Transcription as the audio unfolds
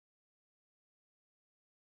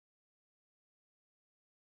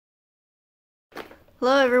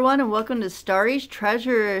Hello everyone and welcome to Starri's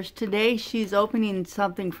Treasures. Today she's opening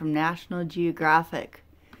something from National Geographic.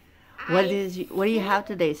 What do you have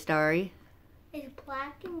today, Starri? It's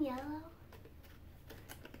black and yellow.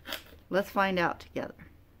 Let's find out together.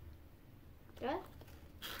 Good?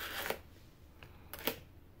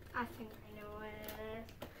 I think I know what it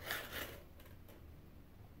is.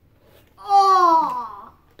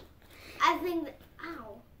 Oh! I think that,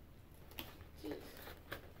 ow. Jeez.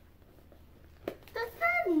 That's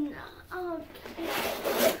not,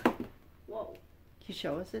 okay. Whoa. Can you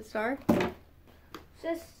show us it, Starri? It's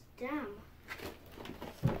a stem.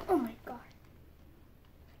 Oh my god.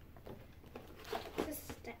 It's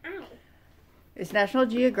a stem. Ow. It's National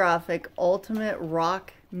Geographic Ultimate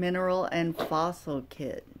Rock, Mineral, and Fossil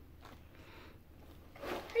Kit. How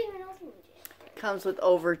do you even open it? Comes with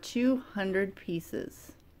over 200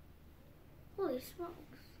 pieces. Holy smokes.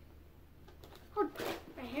 Hold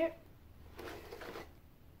right here.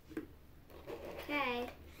 Okay,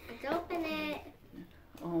 let's open it.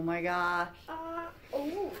 Oh my gosh. Oh.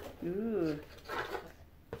 Ooh.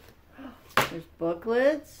 There's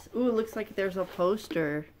booklets. Ooh, it looks like there's a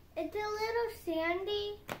poster. It's a little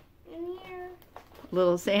sandy in here.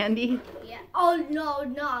 Little Sandy. Yeah. Oh no,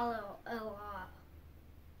 not a little, a lot.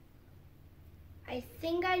 I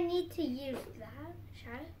think I need to use that.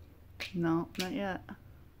 Should I? No, not yet.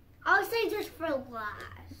 I'll say just for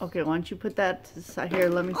last. Okay, why don't you put that to the side here?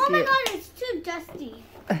 Let me Oh see my it. god, it's too dusty.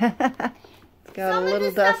 It's got Some a of little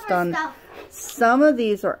the dust stuff on. stuff. Some of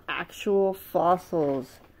these are actual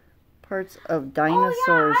fossils, parts of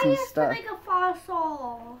dinosaurs I and used stuff. to make a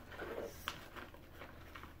fossil.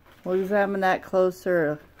 We'll examine that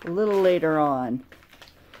closer a little later on.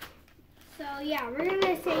 So yeah, we're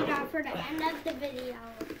gonna save that for the end of the video.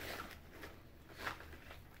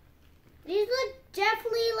 These look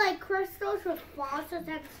definitely like crystals with fossils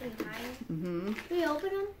at the same time. Mm-hmm. Can we open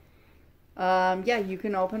them? Yeah, you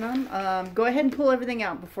can open them. Go ahead and pull everything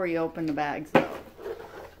out before you open the bags, though.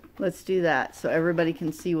 Let's do that so everybody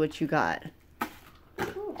can see what you got.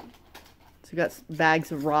 Ooh. So you got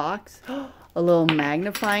bags of rocks, a little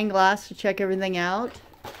magnifying glass to check everything out.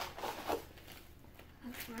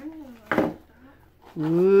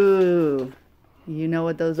 Ooh, you know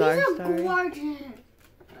what those are, These are Starri? gorgeous.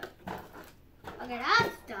 Okay,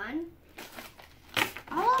 that's done.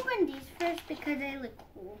 I'll open these first because they look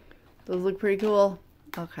cool. Those look pretty cool.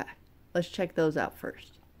 Okay, let's check those out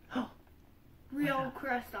first. Real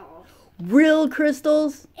crystals. Real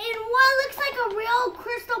crystals? And one looks like a real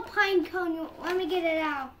crystal pine cone. Let me get it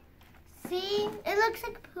out. See? It looks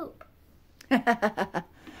like poop.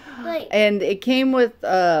 Like, And it came with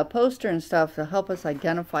a poster and stuff to help us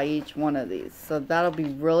identify each one of these. So that'll be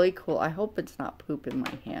really cool. I hope it's not poop in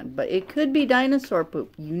my hand, but it could be dinosaur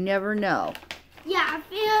poop. You never know. yeah, it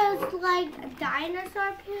feels like a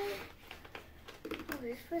dinosaur poop. Oh,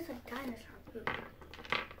 this feels like dinosaur poop.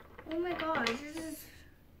 Oh my gosh,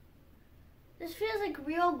 this feels like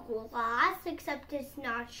real glass, except it's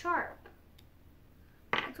not sharp.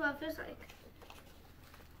 That's what it feels like.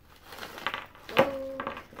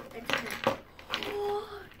 Oh,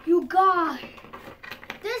 you guys,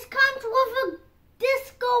 this comes with a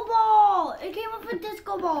disco ball. It came with a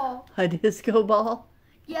disco ball. A disco ball?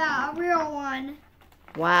 Yeah, a real one.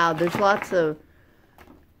 Wow, there's lots of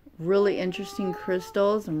really interesting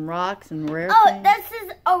crystals and rocks and rare Oh, things. this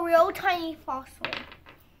is a real tiny fossil.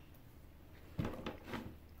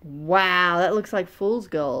 Wow, that looks like fool's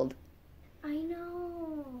gold. I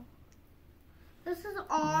know. This is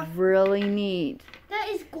awesome. Really neat. That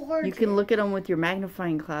is gorgeous. You can look at them with your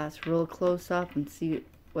magnifying glass real close up and see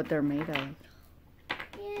what they're made of.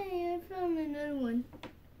 Yeah, I found another one.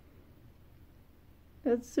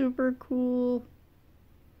 That's super cool.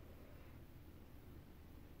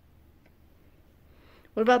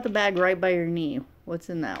 What about the bag right by your knee? What's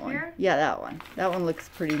in that one? Here? Yeah, that one. That one looks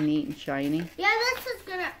pretty neat and shiny. Yeah, this is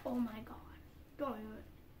gonna. Oh my god. Don't do it.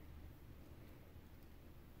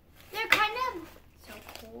 They're kind of so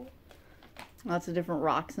cool. Lots of different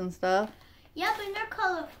rocks and stuff. Yep, and they're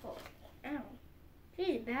colorful. Ow.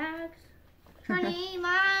 These bags. Trying to eat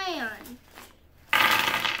mine.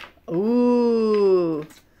 Ooh.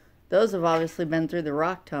 Those have obviously been through the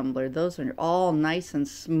rock tumbler. Those are all nice and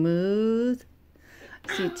smooth.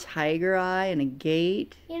 I see tiger eye and a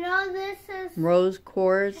gate. You know, this is. Rose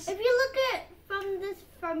quartz. If you look at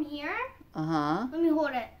from here, Uh-huh. let me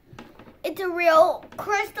hold it. It's a real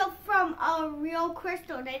crystal from a real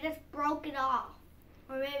crystal. They just broke it off.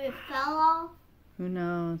 Or maybe it fell off. Who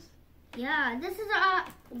knows? Yeah, this is a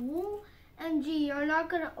OMG. You're not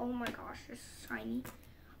gonna. Oh my gosh, it's shiny.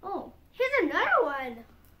 Oh, here's another one.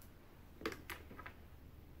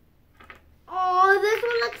 Oh, this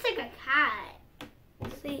a cat.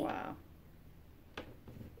 See? Wow.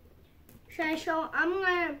 Should I show? I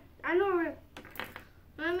don't.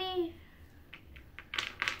 Let me.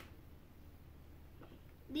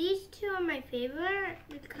 These two are my favorite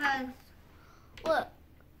because look,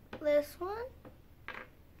 this one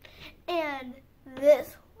and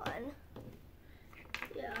this one.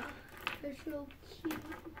 Yeah, they're so cute.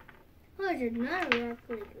 Oh, I did not work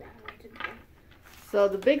like that. So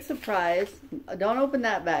the big surprise, don't open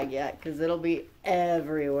that bag yet because it'll be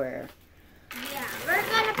everywhere. Yeah, we're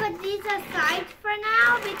gonna put these aside for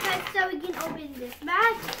now because so we can open this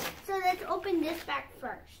bag. So let's open this bag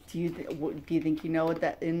first. Do you think you know what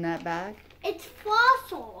that in that bag? It's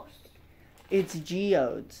fossils. It's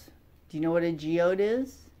geodes. Do you know what a geode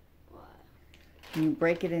is? What? When you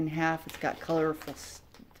break it in half, it's got colorful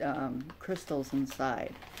crystals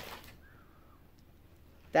inside.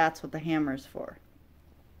 That's what the hammer's for.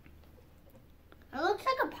 It looks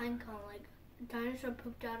like a pine cone, like a dinosaur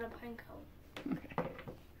pooped out a pine cone. Okay.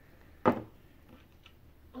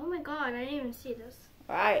 Oh my god, I didn't even see this.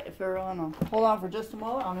 Alright, if everyone will hold on for just a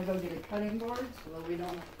moment, I'm going to go get a cutting board so that we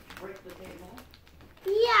don't break the table.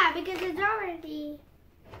 Yeah, because it's already...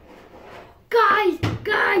 Guys!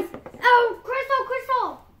 Oh,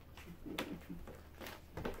 Crystal!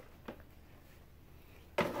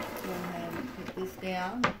 Go ahead and put this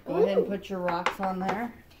down. Go ahead and put your rocks on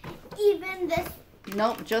there. Even this...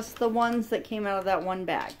 Nope, just the ones that came out of that one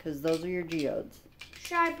bag, because those are your geodes.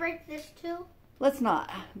 Should I break this too? Let's not.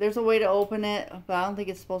 There's a way to open it, but I don't think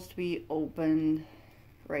it's supposed to be opened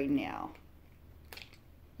right now.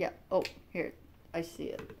 Yeah, oh, here, I see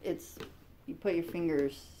it. It's, you put your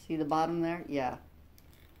fingers, see the bottom there? Yeah.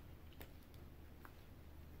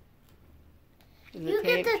 Is You it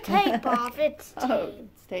get the taped? tape off, it's taped. Oh,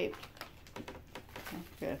 it's taped.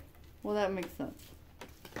 Okay, well that makes sense.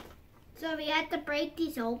 So we have to break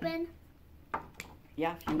these open?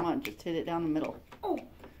 Yeah, if you want, just hit it down the middle. Oh,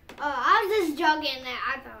 I was just jogging that.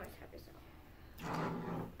 I thought it was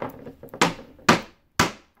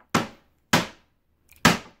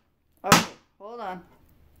heavy. Okay, hold on.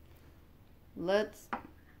 Let's,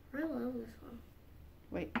 I love this one.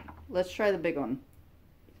 wait, let's try the big one.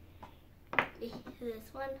 This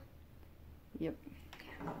one? Yep.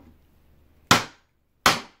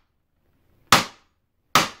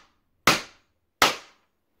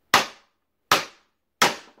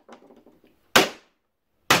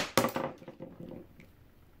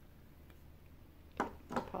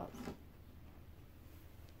 Pause.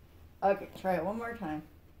 Okay, try it one more time.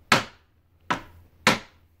 Okay,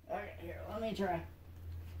 here, let me try.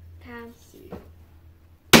 Pass. See.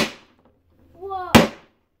 Whoa.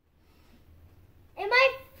 It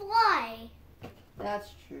might fly. That's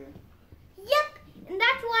true. Yep. And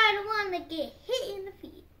that's why I don't want to get hit in the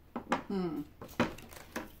feet.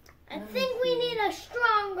 I think we need a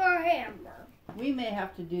stronger hammer. We may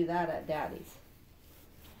have to do that at Daddy's.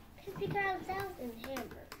 Because we got 1,000 hammers.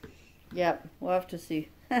 Yep, we'll have to see.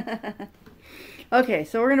 Okay,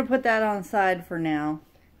 so we're going to put that on the side for now.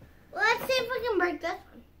 Let's see if we can break this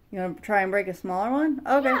one. You want to try and break a smaller one?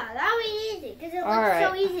 Okay. Yeah, that'll be easy. Because it looks Alright.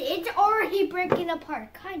 so easy. It's already breaking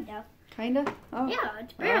apart, kind of. Kind of? Oh. Yeah,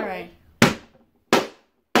 it's barely. All right.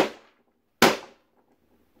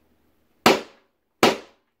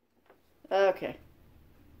 Okay.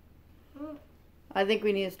 I think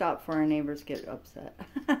we need to stop before our neighbors get upset.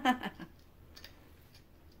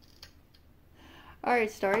 All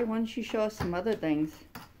right, Starry, why don't you show us some other things?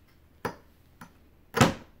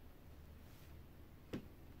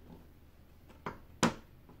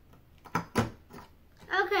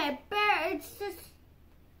 Okay, it's just...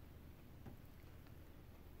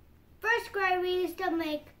 First grade, we used to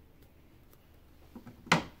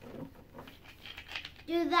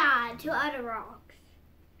do that to other rocks.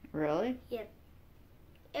 Really? Yep.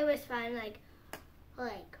 It was fun, like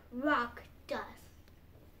rock dust.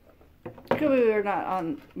 Could we're not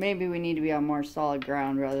on, maybe we need to be on more solid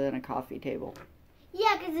ground rather than a coffee table.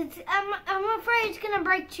 Yeah, because I'm afraid it's going to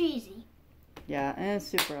break cheesy. Yeah, and it's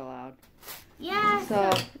super loud. Yeah.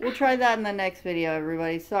 So, we'll try that in the next video,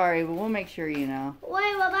 everybody. Sorry, but we'll make sure you know.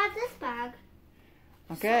 Wait, what about this bag?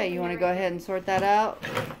 Okay, you want to go ahead and sort that out?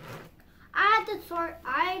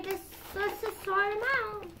 Let's just sort them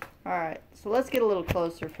out. Alright, so let's get a little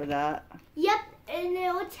closer for that. Yep, and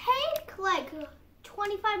it will take like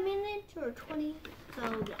 25 minutes or 20.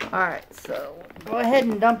 So, yeah. Alright, so go ahead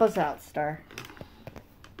and dump us out, Star.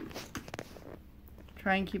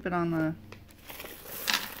 Try and keep it on the...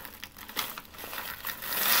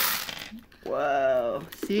 Whoa.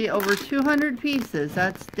 See, over 200 pieces.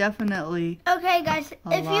 That's definitely... Okay, guys,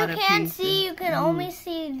 if you lot of can't pieces. see, you can only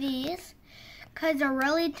see these. because they're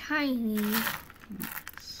really tiny.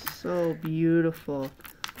 So beautiful.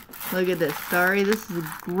 Look at this, Starri. This is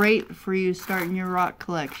great for you starting your rock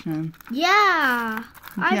collection. Yeah.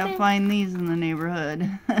 You can't find these in the neighborhood.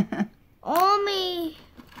 Only.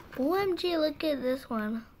 OMG, look at this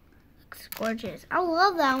one. Looks gorgeous. I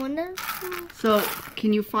love that one. So,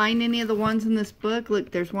 can you find any of the ones in this book?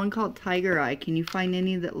 Look, there's one called Tiger Eye. Can you find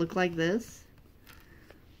any that look like this?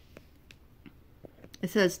 It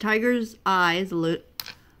says Tiger's Eye is a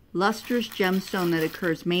lustrous gemstone that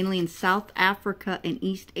occurs mainly in South Africa and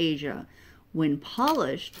East Asia. When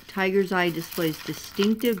polished, Tiger's Eye displays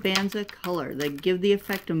distinctive bands of color that give the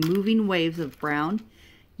effect of moving waves of brown,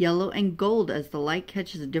 yellow, and gold as the light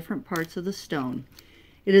catches different parts of the stone.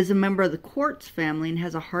 It is a member of the quartz family and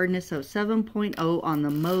has a hardness of 7.0 on the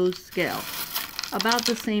Mohs scale, about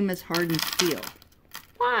the same as hardened steel.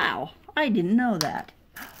 Wow, I didn't know that.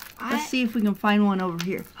 Let's see if we can find one over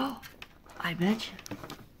here. Oh, I bet you.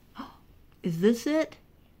 Oh, is this it?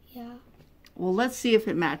 Yeah. Well, let's see if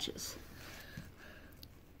it matches.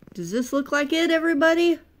 Does this look like it,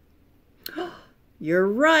 everybody? You're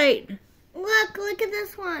right. Look at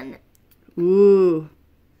this one. Ooh.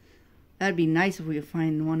 That'd be nice if we could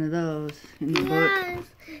find one of those in the book. Yes.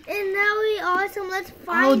 And that would be awesome. Let's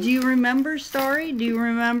find. Oh, do you remember, Starri? Do you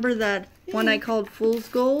remember that one I called Fool's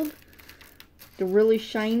Gold? The really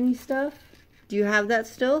shiny stuff? Do you have that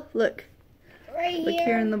still? Look. Right here. Look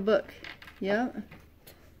here in the book. Yep.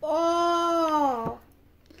 Oh.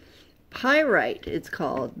 Pyrite, it's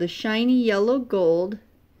called. The shiny yellow gold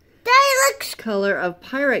That looks. color of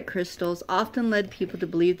pyrite crystals often led people to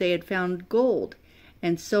believe they had found gold,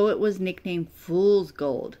 and so it was nicknamed Fool's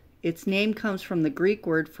Gold. Its name comes from the Greek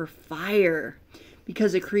word for fire,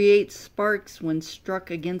 because it creates sparks when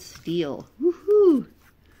struck against steel. Woohoo!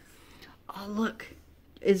 Oh, look.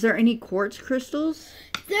 Is there any quartz crystals?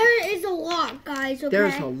 There is a lot, guys. Okay.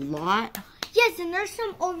 There's a lot? Yes, and there's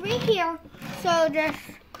some over here. So there's.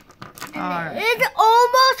 Alright. It's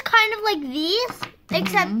almost kind of like these,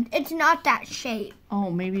 except it's not that shape.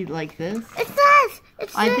 Oh, maybe like this? It's this.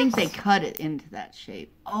 It's I this. think they cut it into that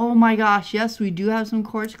shape. Oh my gosh, yes, we do have some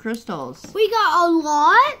quartz crystals. We got a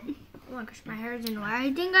lot. Oh my gosh, my hair's in the way.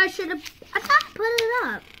 I think I should have. I thought I put it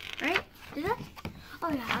up, right? Did I? Oh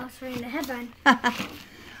yeah, I was wearing the headband.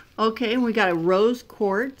 Okay, we got a rose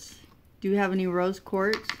quartz. Do you have any rose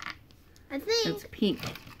quartz? I think It's pink.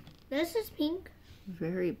 this is pink.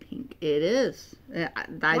 Very pink. It is. I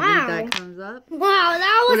think that comes up. Wow,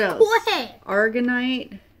 that What was else? quick.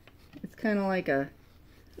 Argonite. It's kind of like a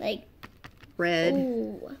Like, red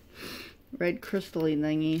ooh. red crystal-y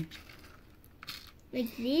thingy.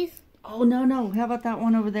 Like these? Oh, no. How about that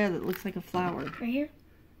one over there that looks like a flower? Right here?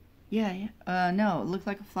 Yeah. No, it looks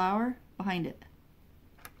like a flower behind it.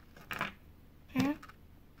 Here?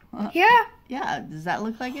 Uh, Here? Yeah, does that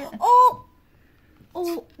look like it? Oh,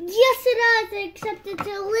 yes it does, except it's a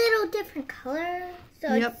little different color.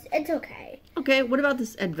 So Yep. it's okay. Okay, what about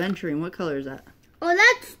this adventuring? What color is that? Oh,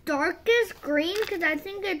 that's darkest green because I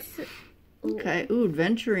think it's... Okay,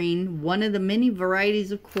 aventurine, one of the many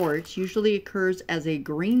varieties of quartz, usually occurs as a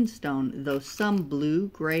green stone, though some blue,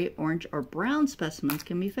 gray, orange, or brown specimens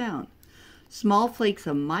can be found. Small flakes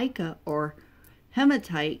of mica or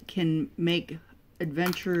hematite can make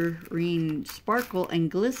aventurine sparkle and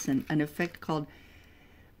glisten, an effect called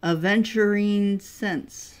aventurine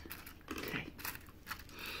sense. Okay.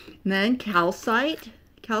 And then calcite.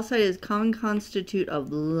 Calcite is a common constituent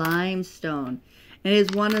of limestone and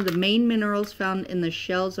is one of the main minerals found in the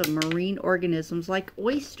shells of marine organisms like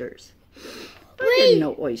oysters. I didn't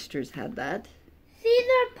know oysters had that. See,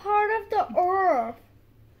 they're part of the earth.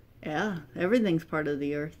 Yeah, everything's part of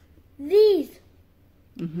the earth. These.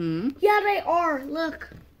 Mm-hmm. Yeah, they are.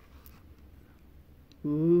 Look.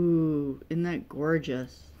 Ooh, isn't that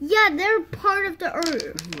gorgeous? Yeah, they're part of the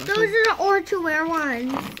earth. Ooh, Those are the orchard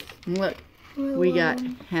ones. Look, we got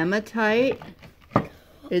hematite.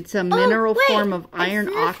 It's a mineral form of iron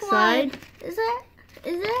oxide. Is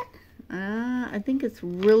it? I think it's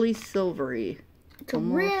really silvery. It's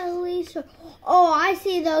really so. Oh, I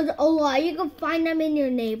see those a lot. You can find them in your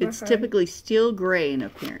neighborhood. It's typically steel gray in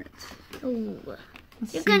appearance. Ooh.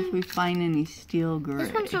 Let's see if we find any steel gray.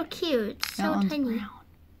 This one's so cute. It's so one's tiny.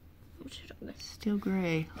 brown. Steel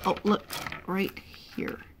gray. Oh, look, right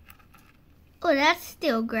here. Oh, that's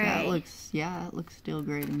still gray. That looks steel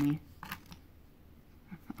gray to me.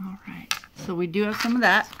 All right, so we do have some of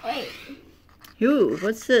that. Wait. Ooh,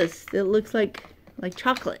 what's this? It looks like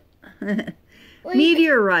chocolate.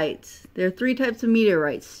 Meteorites. There are 3 types of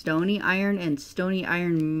meteorites: stony iron and stony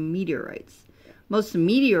iron meteorites. Most of the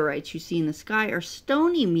meteorites you see in the sky are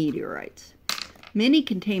stony meteorites. Many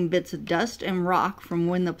contain bits of dust and rock from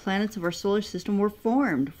when the planets of our solar system were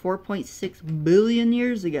formed 4.6 billion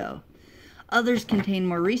years ago. Others contain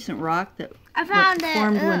more recent rock that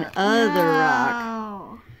formed when other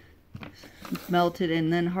rock melted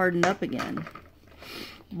and then hardened up again.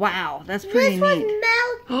 Wow, that's pretty neat.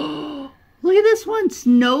 Look at this one,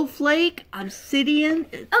 snowflake, obsidian.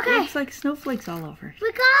 It looks like snowflakes all over.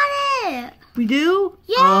 We got it. We do?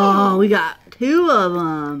 Yeah. Oh, we got 2 of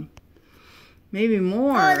them. Maybe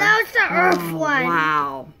more. Oh, that was the Earth one.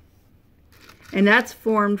 Wow. And that's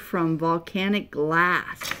formed from volcanic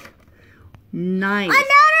glass. Nice.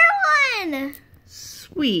 Another one.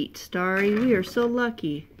 Sweet, Starry. We are so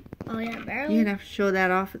lucky. Oh, yeah, barely. You're going to have to show that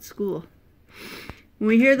off at school. When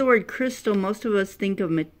we hear the word crystal, most of us think of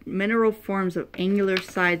mineral forms of angular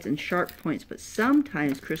sides and sharp points, but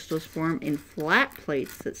sometimes crystals form in flat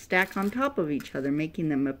plates that stack on top of each other, making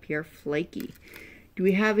them appear flaky. Do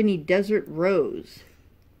we have any desert rose?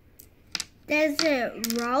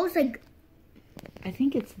 Desert rose? I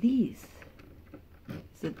think it's these.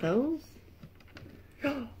 Is it those?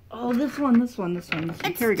 Oh, this one.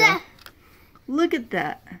 Here we go. Look at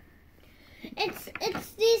that. It's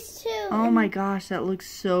these 2. Oh my gosh, that looks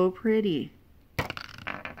so pretty.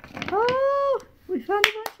 Oh, we found a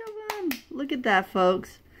bunch of them. Look at that,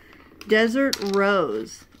 folks. Desert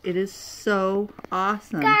rose. It is so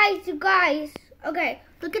awesome. You guys. Okay,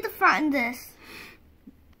 look at the front of this.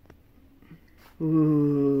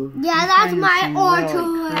 Ooh. Yeah, that's my ultra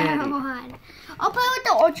one. I'll play with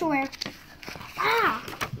the ultra wear. Ah,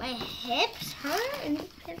 my hips hurt.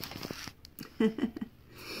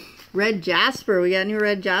 Red jasper. We got any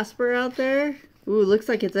red jasper out there? Ooh, looks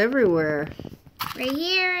like it's everywhere. Right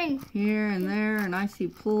here and here and there, and I see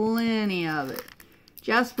plenty of it.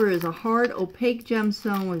 Jasper is a hard, opaque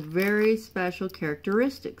gemstone with very special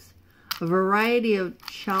characteristics. A variety of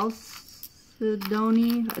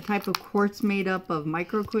chalcedony, a type of quartz made up of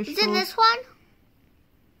microcrystals. Is it this one?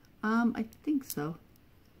 I think so.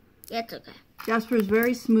 Yeah, it's okay. Jasper is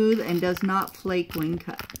very smooth and does not flake when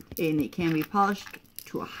cut, and it can be polished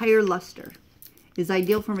to a higher luster. It is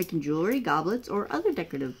ideal for making jewelry, goblets, or other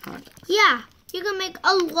decorative products. Yeah, you can make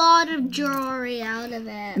a lot of jewelry out of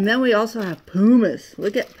it. And then we also have pumice.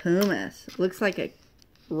 Look at pumice. It looks like a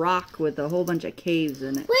rock with a whole bunch of caves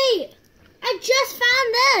in it. Wait, I just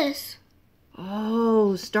found this.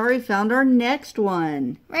 Oh, Starry found our next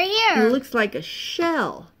one. Right here. It looks like a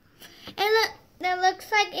shell. It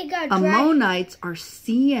looks like it got dry. Ammonites are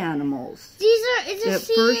sea animals. It's a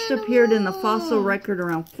sea first animal. appeared in the fossil record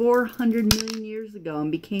around 400 million years ago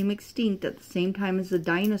and became extinct at the same time as the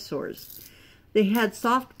dinosaurs. They had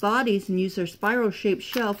soft bodies and used their spiral-shaped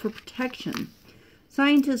shell for protection.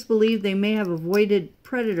 Scientists believe they may have avoided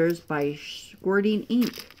predators by squirting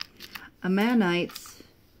ink. Ammonites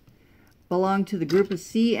belong to the group of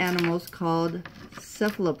sea animals called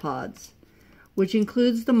cephalopods, which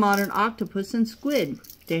includes the modern octopus and squid.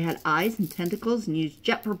 They had eyes and tentacles and used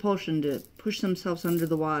jet propulsion to push themselves under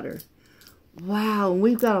the water. Wow,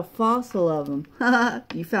 we've got a fossil of them.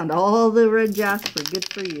 You found all the red jasper.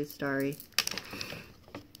 Good for you, Starry.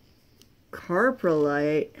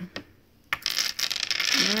 Carpellite.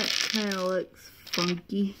 That kind of looks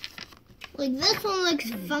funky. Like this one looks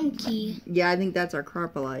funky. Yeah, I think that's our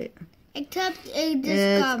carpellite. Except it just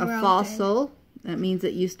It's got broken. a fossil. That means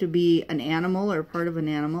it used to be an animal or part of an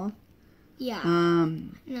animal. Yeah.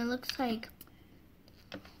 And it looks like.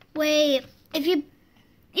 Wait, if you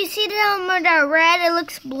see the red, it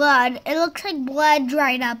looks blood. It looks like blood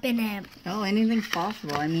dried up in it. Oh, anything's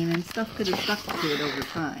possible. I mean, and stuff could have stuck to it over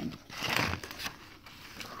time.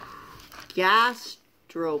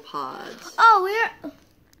 Gastropods. Oh, we're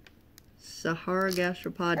Sahara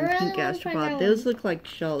gastropod and I really pink wanna try gastropod. that Those look like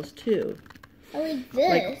shells too. like this.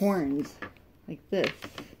 Like horns. Like this.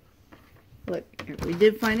 Look, here, we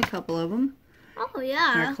did find a couple of them Oh in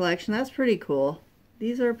yeah. our collection. That's pretty cool.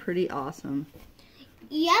 These are pretty awesome.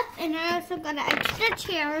 Yep, and I also got an extra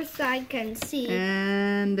chair so I can see.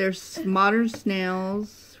 And there's modern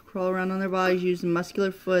snails crawl around on their bodies using a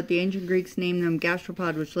muscular foot. The ancient Greeks named them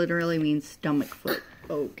gastropod, which literally means stomach foot.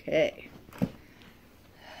 Okay.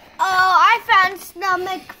 Oh, I found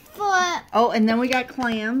stomach foot. Oh, and then we got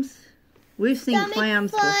clams. We've seen Stomach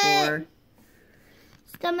clams foot. before.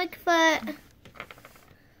 Stomach foot.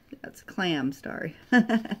 That's a clam, Starry.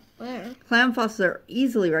 Where? Clam fossils are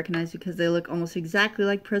easily recognized because they look almost exactly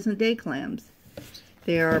like present-day clams.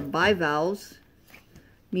 They are bivalves,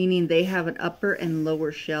 meaning they have an upper and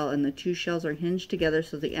lower shell, and the two shells are hinged together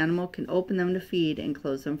so the animal can open them to feed and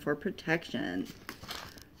close them for protection.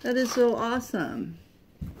 That is so awesome.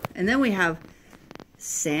 And then we have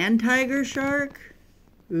sand tiger shark.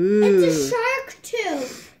 Ooh. It's a shark shark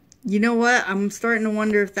tooth. You know what? I'm starting to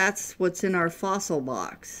wonder if that's what's in our fossil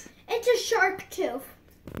box. It's a shark tooth.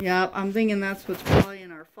 Yeah, I'm thinking that's what's probably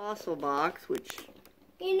in our fossil box, which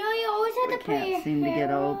you know you always have to put your can't seem to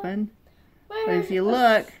get open. Where But if you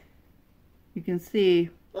look, you can see.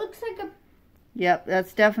 Looks like a. Yep,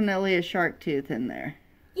 that's definitely a shark tooth in there.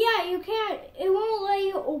 Yeah, you can't. It won't let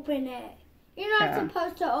you open it. You're not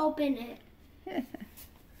supposed to open it.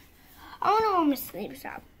 I wonder where my sleeves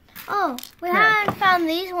are. Oh, we haven't found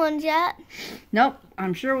these ones yet. Nope,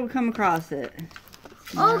 I'm sure we'll come across it.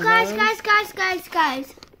 Oh, guys.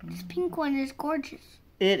 This pink one is gorgeous.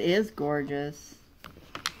 It is gorgeous.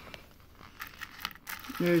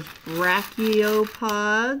 There's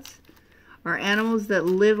brachiopods, are animals that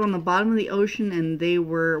live on the bottom of the ocean, and they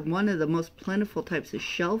were one of the most plentiful types of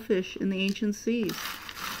shellfish in the ancient seas.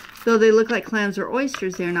 Though they look like clams or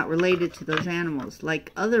oysters, they are not related to those animals.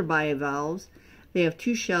 Like other bivalves, they have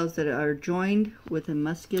two shells that are joined with a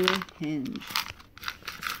muscular hinge.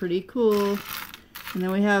 Pretty cool. And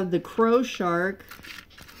then we have the crow shark.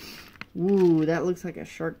 Ooh, that looks like a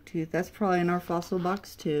shark tooth. That's probably in our fossil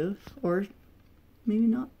box too. Or maybe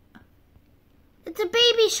not. It's a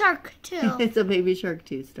baby shark too. It's a baby shark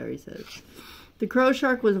tooth, Starri says. The crow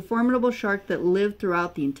shark was a formidable shark that lived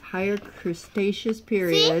throughout the entire Cretaceous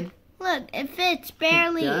period. See? Look, it fits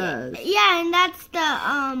barely. It does. Yeah, and that's the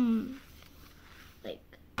like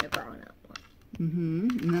the grown up one.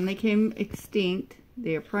 And then they came extinct.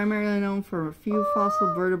 They are primarily known for a few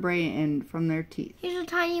fossil vertebrae and from their teeth. Here's a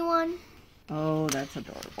tiny one. Oh, that's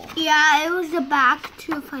adorable. Yeah, it was the back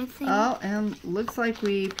tooth, I think. Oh, and looks like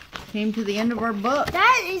we came to the end of our book.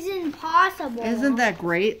 That is impossible. Isn't that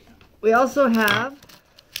great? We also have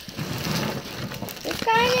this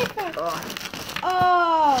guy is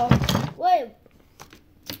oh, wait.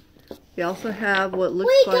 We also have what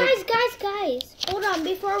looks like... Wait, guys. Hold on,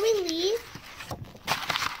 before we leave.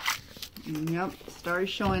 Yep, Starri's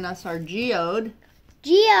showing us our geode.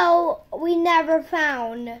 Geo, we never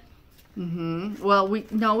found. Well,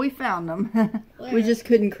 we found them. We just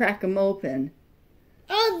couldn't crack them open.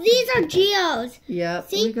 Oh, these are geodes. Yep.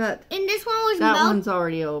 See, we got, and this one was that one's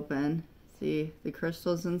already open. See the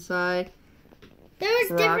crystals inside. There's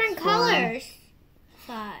different colors.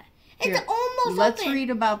 It's Here, almost let's open. read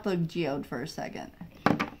about the geode for a second.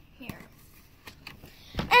 Here.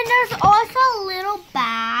 And there's also a little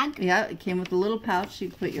bag. Yeah, it came with a little pouch. You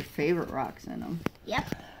can put your favorite rocks in them.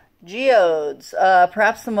 Yep. Geodes.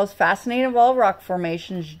 Perhaps the most fascinating of all rock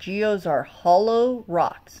formations, geodes are hollow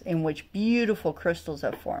rocks in which beautiful crystals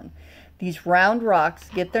have formed. These round rocks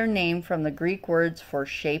get their name from the Greek words for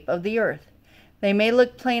shape of the earth. They may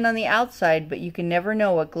look plain on the outside, but you can never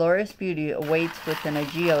know what glorious beauty awaits within a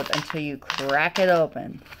geode until you crack it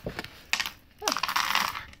open.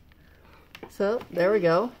 So, there we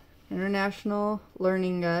go. International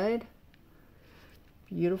Learning Guide.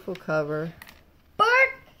 Beautiful cover.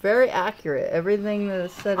 Very accurate. Everything that it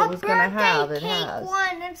said it was going to have, it has.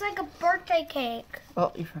 One. It's like a birthday cake.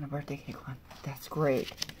 Oh, you found a birthday cake one. That's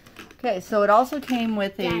great. Okay, so it also came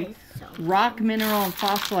with a rock, mineral, and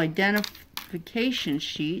fossil identification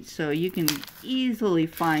sheet, so you can easily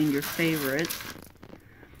find your favorites.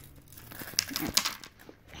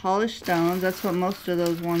 Polished stones. That's what most of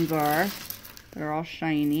those ones are. They're all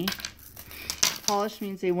shiny. Polished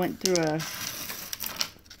means they went through a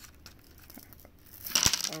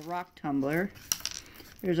rock tumbler.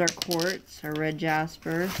 There's our quartz, our red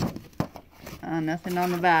jasper. Nothing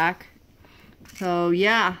on the back. So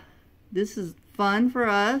yeah, this is fun for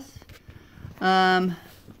us.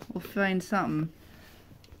 We'll find something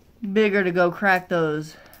bigger to go crack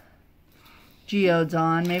those geodes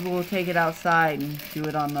on. Maybe we'll take it outside and do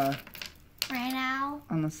it on the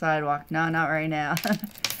on the sidewalk. No, not right now.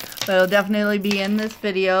 But it'll definitely be in this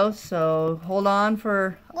video, so hold on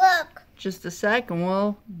for just a sec and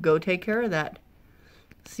we'll go take care of that.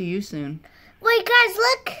 See you soon. Wait, guys,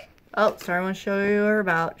 look. Oh, sorry, I want to show you her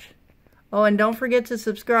pouch. Oh, and don't forget to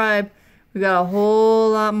subscribe. We got a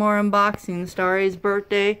whole lot more unboxing. Starri's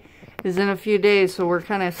birthday is in a few days, so we're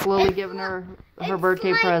kind of slowly giving her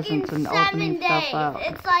birthday presents and opening stuff up.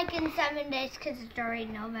 It's like in 7 days because it's already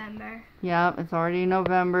November. Yeah, it's already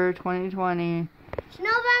November 2020. It's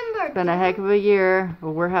November. It's been a heck of a year,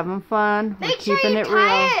 but we're having fun. We're keeping it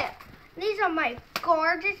real. These are my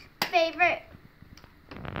gorgeous favorite.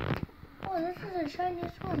 Oh, this is the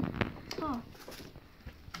shiniest one. Oh.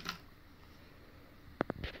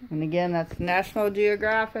 And again, that's National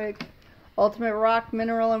Geographic Ultimate Rock,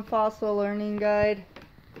 Mineral, and Fossil Learning Guide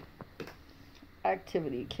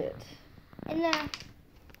Activity Kit. And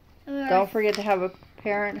don't forget to have a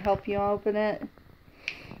parent help you open it.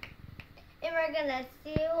 And we're gonna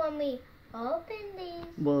see when we Open these.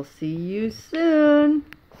 We'll see you soon.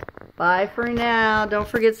 Bye for now. Don't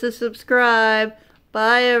forget to subscribe.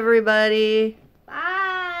 Bye, everybody.